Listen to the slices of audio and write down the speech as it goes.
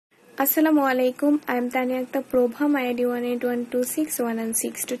Assalamualaikum. I am T.A Prova. My ID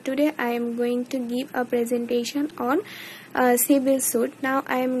 1812616. Today I am going to give a presentation on civil suit. Now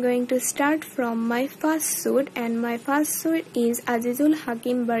I am going to start from my first suit, and my first suit is Azizul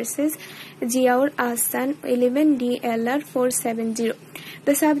Hakim versus Ziaur Ahsan 11 DLR 470.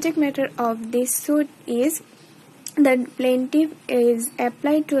 The subject matter of this suit is the plaintiff is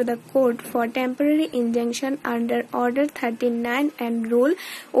applied to the court for temporary injunction under Order 39 and Rule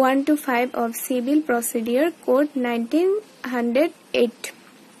 125 of Civil Procedure Code 1908.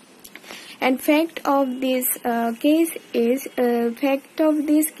 And fact of this case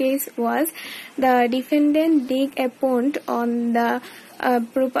was the defendant dig a pond on the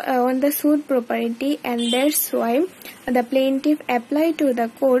sued property, and that's why the plaintiff applied to the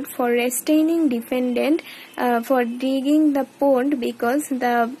court for restraining defendant for digging the pond, because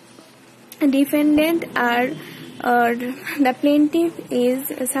the defendant or the plaintiff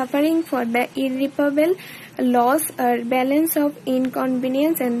is suffering for the irreparable loss or balance of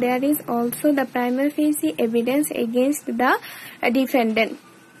inconvenience, and there is also the prima facie evidence against the defendant.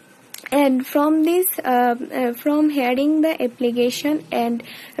 And from this, from hearing the application and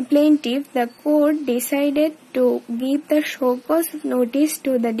plaintiff, the court decided to give the show cause notice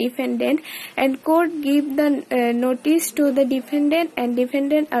to the defendant, and court give the notice to the defendant, and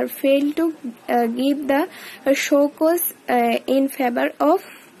defendant are failed to give the show cause in favor of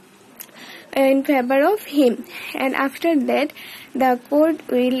him. And after that, the court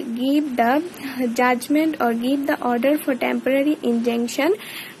will give the judgment or give the order for temporary injunction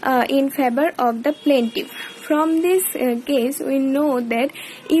in favor of the plaintiff. From this case, we know that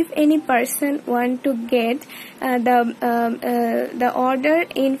if any person want to get the order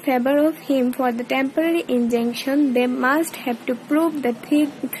in favor of him for the temporary injunction, they must have to prove the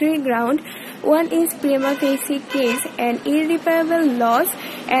three grounds. One is prima facie case and irreparable loss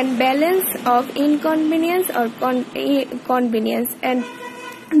and balance of inconvenience or convenience, and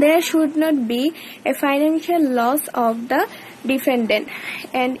there should not be a financial loss of the defendant.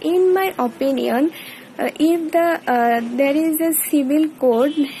 And in my opinion, if there is a civil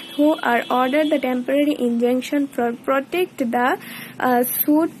court who are ordered the temporary injunction for protect the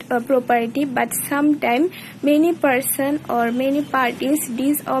suit property, but sometimes many person or many parties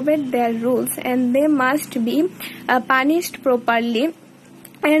disobey their rules, and they must be punished properly,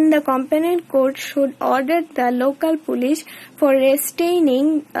 and the competent court should order the local police for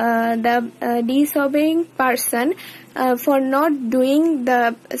restraining the disobeying person for not doing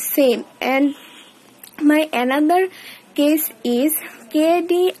the same. And my another case is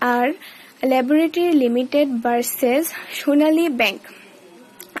KDR Laboratory Limited versus Sonali Bank.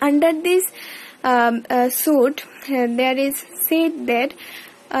 Under this suit, there is said that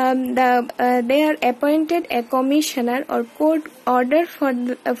they are appointed a commissioner, or court order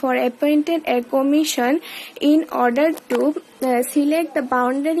for appointed a commission in order to select the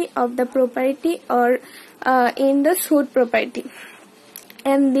boundary of the property or in the suit property.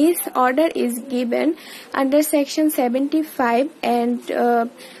 And this order is given under section 75 and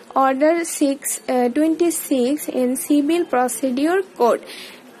order 26 in Civil Procedure Code.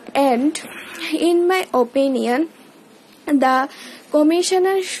 And in my opinion, the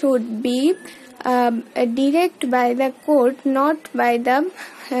commissioner should be directed by the court, not by the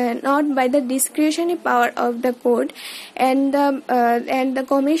discretionary power of the court, and the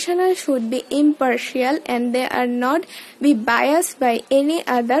commissioner should be impartial, and they are not be biased by any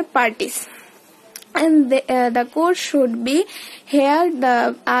other parties. And the court should be hear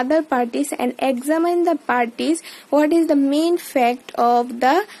the other parties and examine the parties, what is the main fact of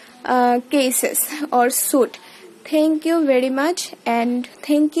the cases or suit. Thank you very much, and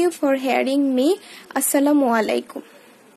thank you for hearing me. Assalamualaikum.